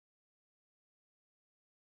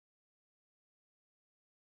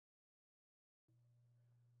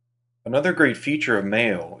Another great feature of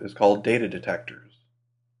Mail is called data detectors.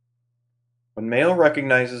 When Mail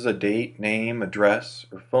recognizes a date, name, address,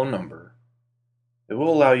 or phone number, it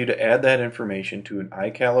will allow you to add that information to an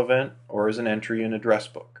iCal event or as an entry in address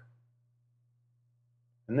book.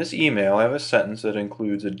 In this email, I have a sentence that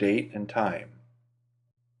includes a date and time.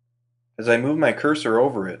 As I move my cursor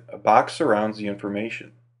over it, a box surrounds the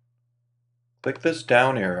information. Click this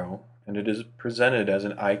down arrow and it is presented as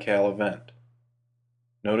an iCal event.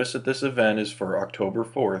 Notice that this event is for October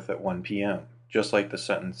 4th at 1 p.m., just like the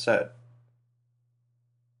sentence said.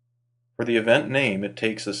 For the event name, it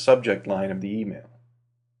takes the subject line of the email.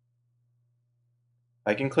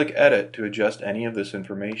 I can click Edit to adjust any of this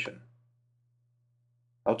information.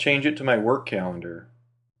 I'll change it to my work calendar,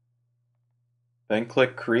 then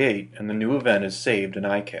click Create and the new event is saved in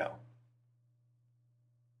iCal.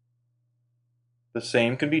 The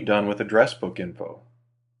same can be done with address book info.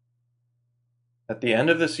 At the end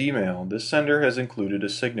of this email, this sender has included a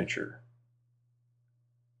signature.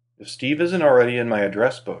 If Steve isn't already in my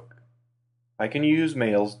address book, I can use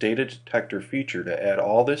Mail's data detector feature to add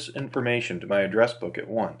all this information to my address book at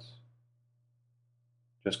once.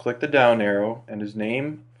 Just click the down arrow and his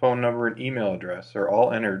name, phone number, and email address are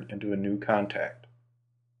all entered into a new contact.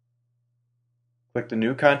 Click the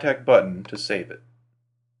New Contact button to save it.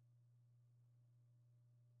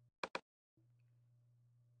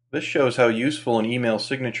 This shows how useful an email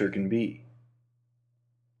signature can be.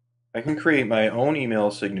 I can create my own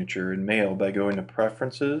email signature in Mail by going to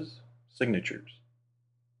Preferences, Signatures.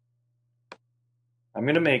 I'm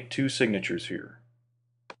going to make two signatures here.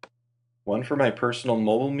 One for my personal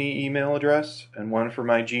MobileMe email address and one for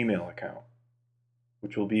my Gmail account,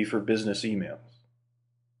 which will be for business emails.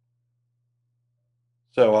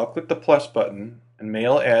 So I'll click the plus button and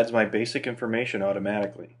Mail adds my basic information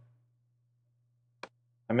automatically.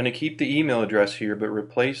 I'm going to keep the email address here but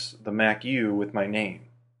replace the MacU with my name.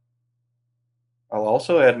 I'll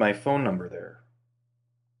also add my phone number there.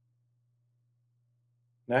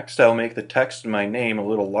 Next, I'll make the text in my name a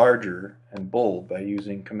little larger and bold by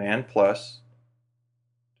using Command plus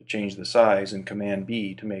to change the size and Command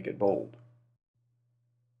B to make it bold.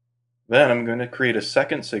 Then I'm going to create a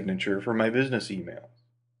second signature for my business emails.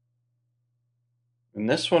 In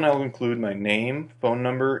this one, I'll include my name, phone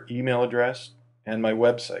number, email address, and my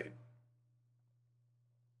website.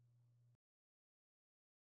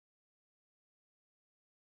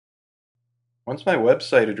 Once my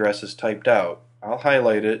website address is typed out, I'll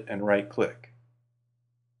highlight it and right-click.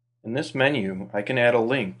 In this menu, I can add a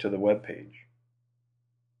link to the web page.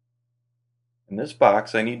 In this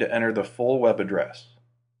box, I need to enter the full web address.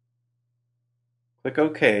 Click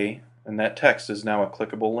OK, and that text is now a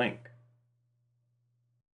clickable link.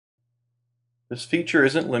 This feature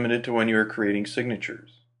isn't limited to when you are creating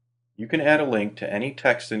signatures. You can add a link to any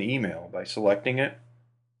text in email by selecting it,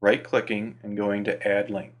 right-clicking, and going to Add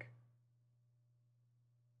Link.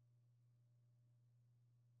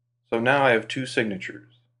 So now I have two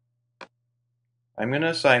signatures. I'm going to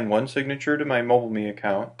assign one signature to my MobileMe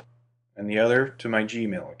account and the other to my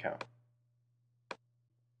Gmail account.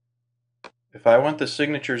 If I want the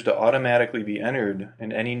signatures to automatically be entered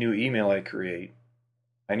in any new email I create,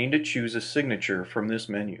 I need to choose a signature from this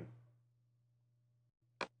menu.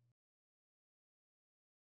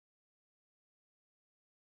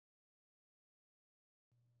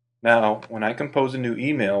 Now, when I compose a new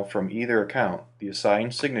email from either account, the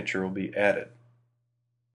assigned signature will be added.